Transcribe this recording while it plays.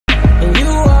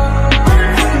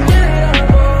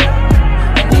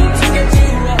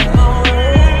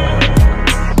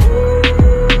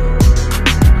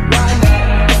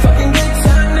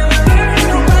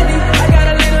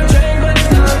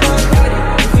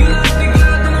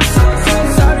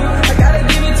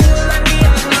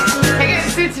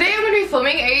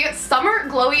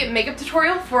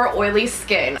for oily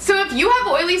skin. So if you have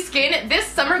oily skin, this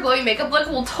summer glowy makeup look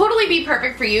will totally be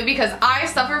perfect for you because I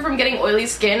suffer from getting oily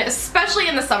skin, especially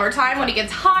in the summertime. When it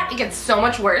gets hot, it gets so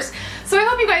much worse. So I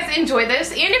hope you guys enjoy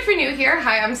this, and if you're new here,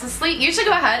 hi, I'm Cicily. You should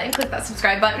go ahead and click that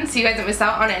subscribe button so you guys don't miss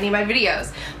out on any of my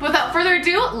videos. But without further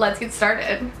ado, let's get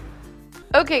started.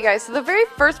 Okay guys, so the very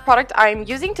first product I'm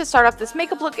using to start off this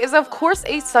makeup look is of course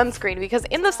a sunscreen, because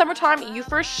in the summertime you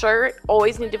for sure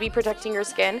always need to be protecting your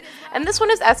skin, and this one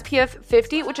is SPF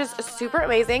 50, which is super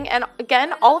amazing. And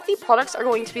again, all of the products are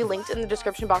going to be linked in the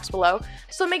description box below,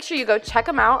 so make sure you go check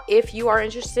them out if you are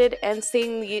interested in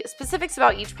seeing the specifics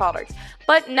about each product.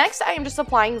 But next I am just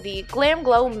applying the Glam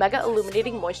Glow Mega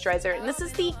Illuminating Moisturizer, and this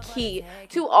is the key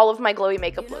to all of my glowy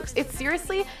makeup looks. It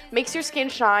seriously makes your skin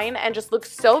shine and just look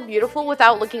so beautiful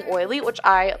without looking oily, which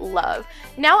I love.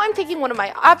 Now I'm taking one of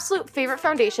my absolute favorite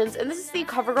foundations, and this is the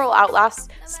CoverGirl Outlast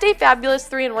Stay Fabulous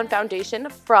 3-in-1 foundation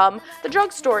from the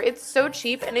drugstore. It's so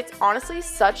cheap and it's honestly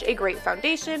such a great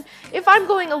foundation. If I'm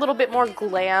going a little bit more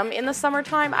glam in the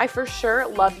summertime, I for sure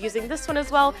love using this one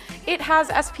as well. It has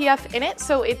SPF in it,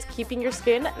 so it's keeping your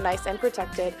skin nice and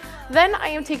protected. Then I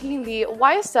am taking the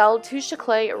YSL Touche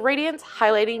Eclat Radiance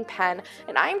Highlighting Pen,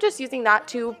 and I am just using that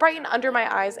to brighten under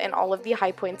my eyes and all of the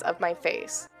high points of my face.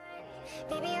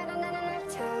 Baby, I don't know enough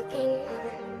talking.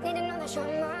 Need to know that you're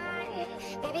mine.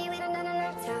 Baby, we don't know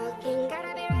enough talking.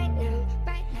 Gotta be right now,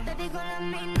 right now. Baby, go let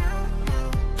me know.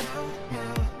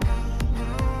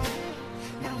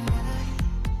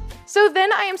 So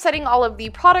then I am setting all of the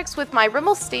products with my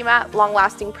Rimmel Stay Matte Long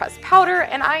Lasting Pressed Powder,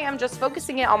 and I am just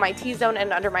focusing it on my T-zone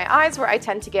and under my eyes where I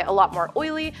tend to get a lot more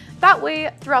oily. That way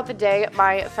throughout the day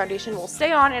my foundation will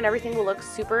stay on and everything will look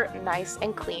super nice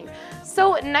and clean.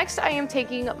 So next I am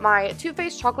taking my Too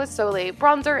Faced Chocolate Soleil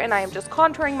bronzer, and I am just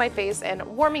contouring my face and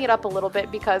warming it up a little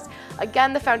bit because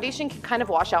again the foundation can kind of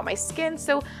wash out my skin,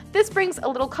 so this brings a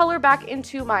little color back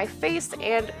into my face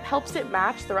and helps it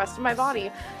match the rest of my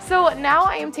body. So now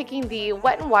I am taking the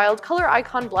Wet n Wild Color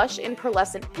Icon Blush in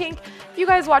Pearlescent Pink. If you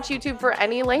guys watch YouTube for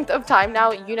any length of time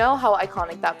now, you know how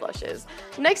iconic that blush is.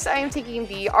 Next I am taking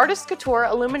the Artist Couture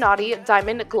Illuminati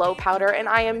Diamond Glow Powder, and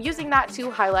I am using that to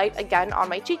highlight again on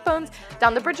my cheekbones,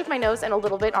 down the bridge of my nose, and a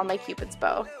little bit on my cupid's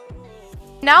bow.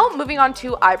 Now moving on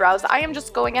to eyebrows, I am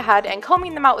just going ahead and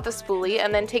combing them out with a spoolie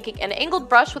and then taking an angled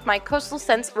brush with my Coastal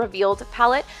Scents Revealed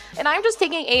palette, and I'm just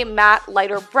taking a matte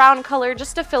lighter brown color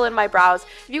just to fill in my brows.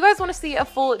 If you guys want to see a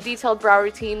full detailed brow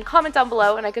routine, comment down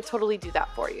below and I could totally do that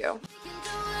for you.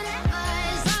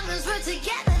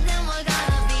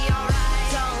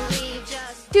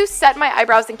 To set my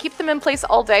eyebrows and keep them in place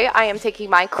all day, I am taking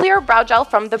my clear brow gel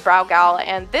from the Brow Gal,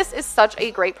 and this is such a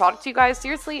great product, you guys.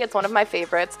 Seriously, it's one of my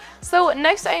favorites. So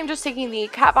next I am just taking the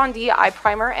Kat Von D eye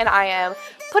primer, and I am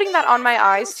putting that on my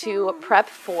eyes to prep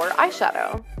for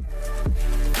eyeshadow.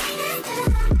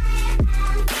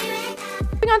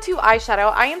 Moving on to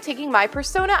eyeshadow, I am taking my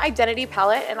Persona Identity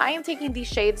palette, and I am taking the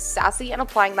shade Sassy and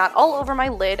applying that all over my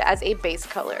lid as a base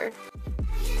color.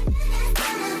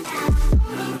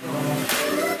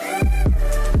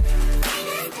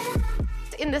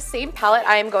 In the same palette,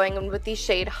 I am going in with the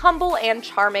shade Humble and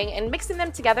Charming and mixing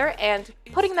them together and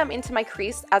putting them into my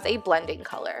crease as a blending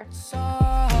color.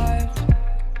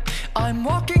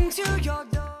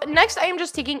 Next, I am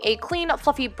just taking a clean,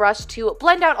 fluffy brush to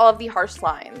blend out all of the harsh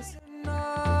lines.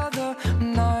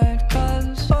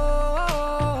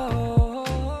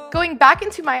 Going back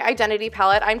into my Identity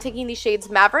palette, I'm taking the shades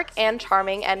Maverick and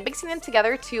Charming and mixing them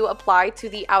together to apply to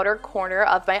the outer corner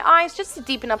of my eyes just to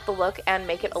deepen up the look and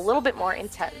make it a little bit more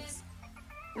intense.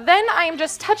 Then I am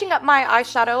just touching up my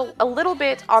eyeshadow a little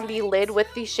bit on the lid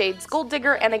with the shades Gold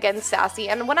Digger and again Sassy,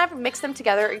 and when I've mixed them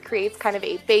together it creates kind of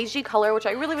a beigey color, which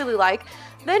I really like.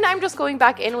 Then I'm just going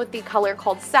back in with the color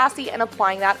called Sassy and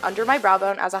applying that under my brow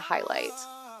bone as a highlight.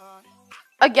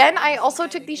 Again, I also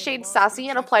took the shade Sassy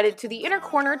and applied it to the inner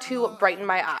corner to brighten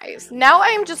my eyes. Now I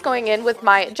am just going in with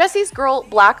my Jessie's Girl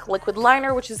Black Liquid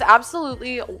Liner, which is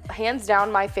absolutely, hands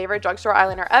down, my favorite drugstore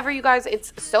eyeliner ever, you guys.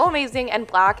 It's so amazing and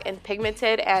black and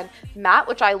pigmented and matte,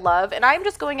 which I love, and I'm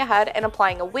just going ahead and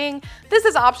applying a wing. This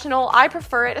is optional. I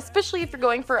prefer it, especially if you're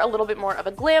going for a little bit more of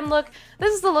a glam look.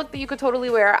 This is the look that you could totally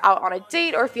wear out on a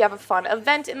date or if you have a fun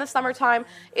event in the summertime.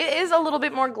 It is a little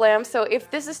bit more glam, so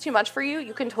if this is too much for you,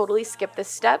 you can totally skip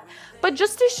this step. But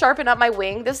just to sharpen up my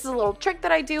wing, this is a little trick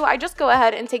that I do. I just go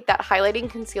ahead and take that highlighting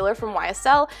concealer from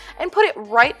YSL and put it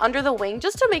right under the wing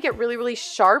just to make it really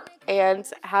sharp and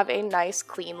have a nice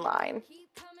clean line.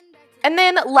 And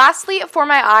then lastly, for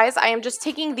my eyes, I am just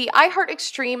taking the I Heart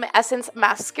Extreme Essence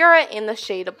Mascara in the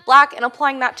shade Black and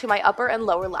applying that to my upper and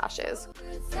lower lashes.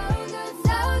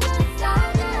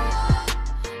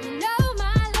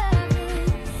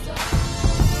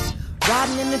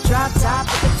 Riding in the drop top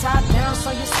with the top down,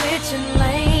 so you're switching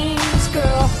lanes,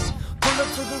 girl. Pull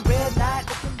up to the red light.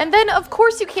 And then, of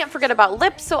course, you can't forget about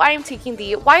lips, so I am taking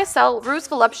the YSL Rouge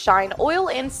Volupte Shine Oil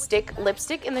and Stick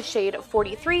Lipstick in the shade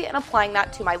 43 and applying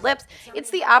that to my lips. It's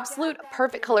the absolute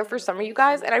perfect color for summer, you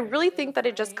guys, and I really think that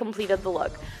it just completed the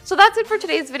look. So that's it for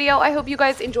today's video. I hope you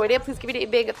guys enjoyed it. Please give it a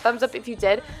big thumbs up if you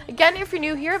did. Again, if you're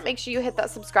new here, make sure you hit that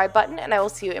subscribe button, and I will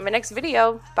see you in my next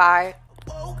video. Bye.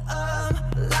 Woke up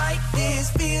like this,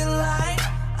 feel like,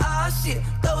 ah shit,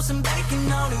 throw some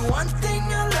bacon on it. One thing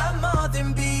I love more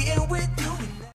than